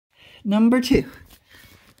Number 2.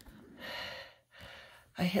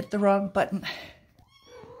 I hit the wrong button.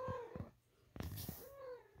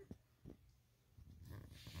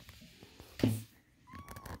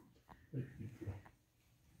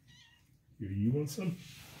 Here, you want some?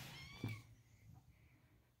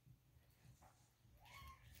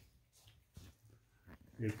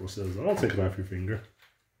 April says, I'll take it off your finger.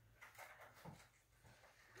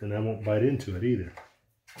 And I won't bite into it either.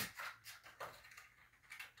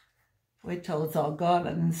 Wait till it's all gone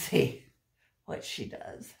and see what she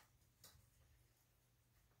does.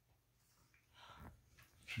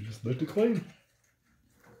 She just licked it clean.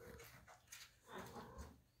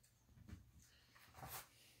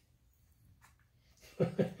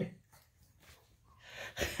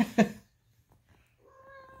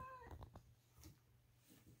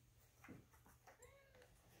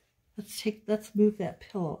 Let's move that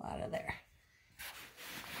pillow out of there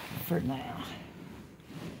for now.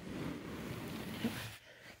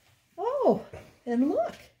 Oh, and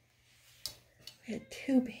look, we had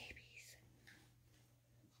 2 babies.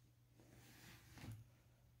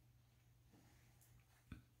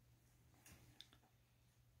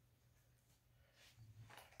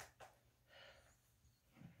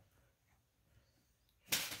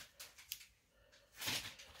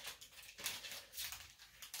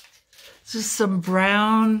 Just some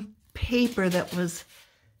brown paper that was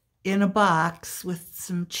in a box with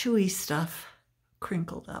some chewy stuff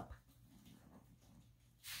crinkled up.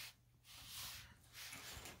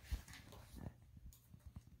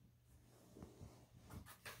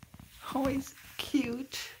 Always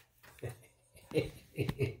cute. He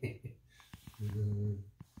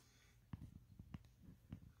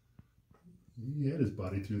had his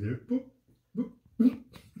body through there. Boop, boop, boop.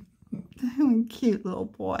 Cute little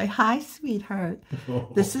boy. Hi, sweetheart.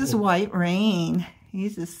 This is White Rain.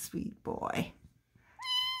 He's a sweet boy.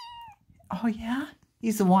 Oh, yeah?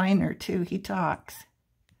 He's a whiner, too. He talks.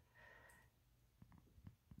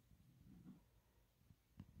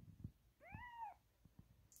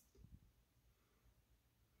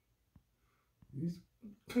 He's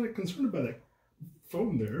kind of concerned about that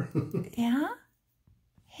phone there. Yeah?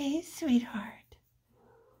 Hey, sweetheart.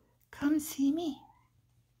 Come see me.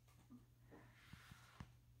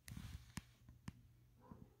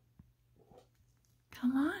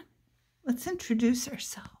 Come on. Let's introduce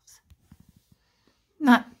ourselves.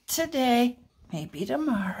 Not today. Maybe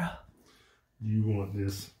tomorrow. You want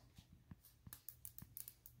this?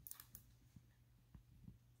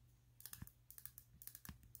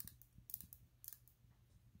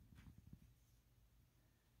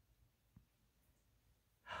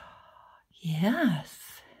 Yes.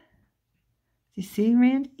 Do you see,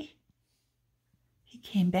 Randy? He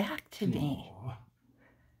came back to me. Aww.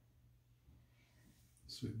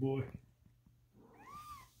 Sweet boy.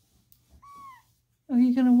 Are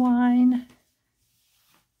you going to whine?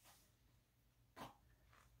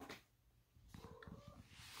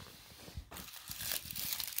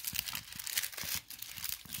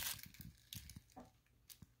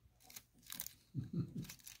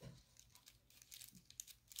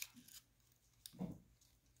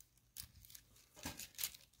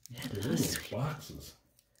 Little boxes.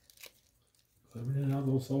 Clearing out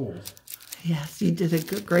those holes. Yes, you did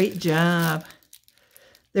a great job.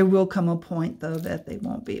 There will come a point, though, that they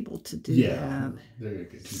won't be able to do that. They're going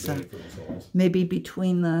to get too big for those holes. Maybe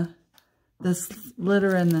between this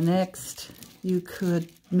litter and the next, you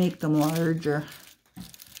could make them larger.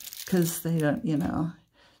 Because they don't, you know,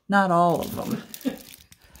 not all of them.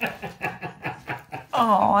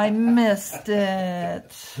 Oh, I missed it.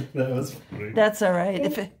 That was funny. That's all right.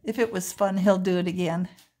 If it was fun, he'll do it again.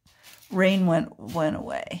 Rain went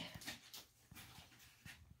away.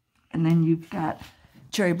 And then you've got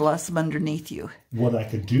Cherry Blossom underneath you. What I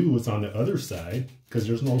could do was on the other side, because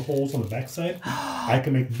there's no holes on the back side, I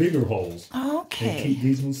can make bigger holes. Okay. And keep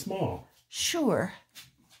these ones small. Sure.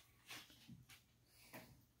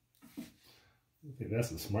 I think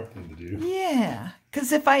that's a smart thing to do. Yeah.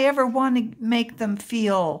 Because if I ever want to make them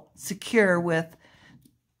feel secure with,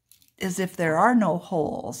 as if there are no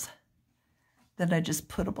holes, then I just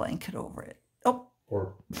put a blanket over it. Oh.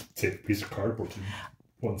 Or take a piece of cardboard to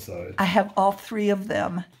one side. I have all 3 of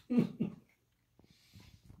them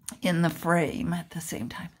in the frame at the same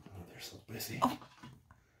time. Oh, they're so busy. Oh.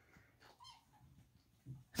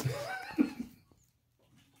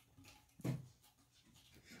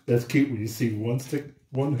 That's cute when you see one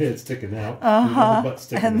head sticking out, and the other butt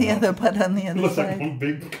sticking and the out. other butt on the other Looks side. like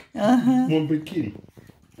one big kitty.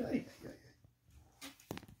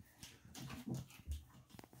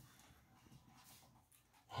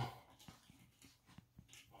 Oh,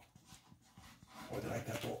 I like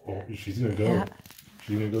that ball. Oh, she's gonna go. Yeah.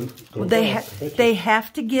 She's gonna go. Go They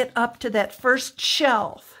have to get up to that first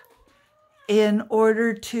shelf in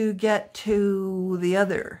order to get to the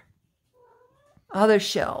other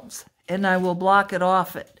shelves, and I will block it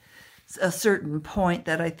off at a certain point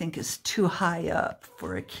that I think is too high up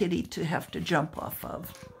for a kitty to have to jump off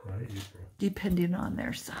of, right, depending on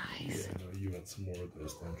their size. Yeah, no, you want some more of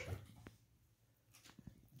this, don't you?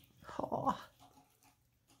 Oh.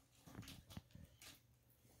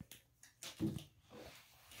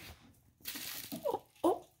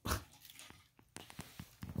 Oh.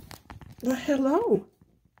 Well, hello.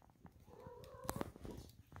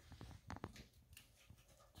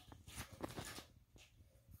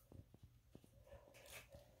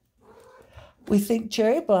 We think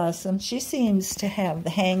Cherry Blossom, she seems to have the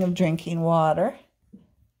hang of drinking water.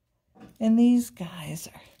 And these guys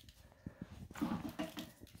are...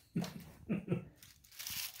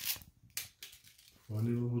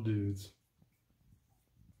 Funny little dudes.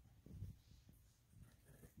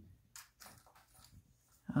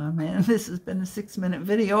 Oh man, this has been a 6-minute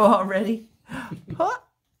video already. Huh?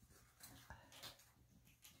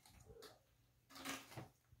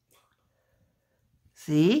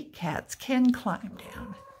 See, cats can climb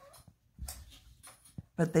down.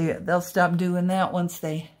 But they'll stop doing that once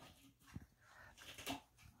they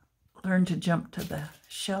learn to jump to the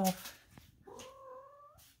shelf.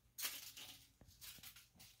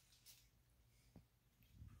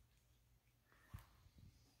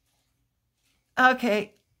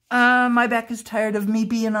 Okay, my back is tired of me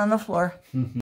being on the floor.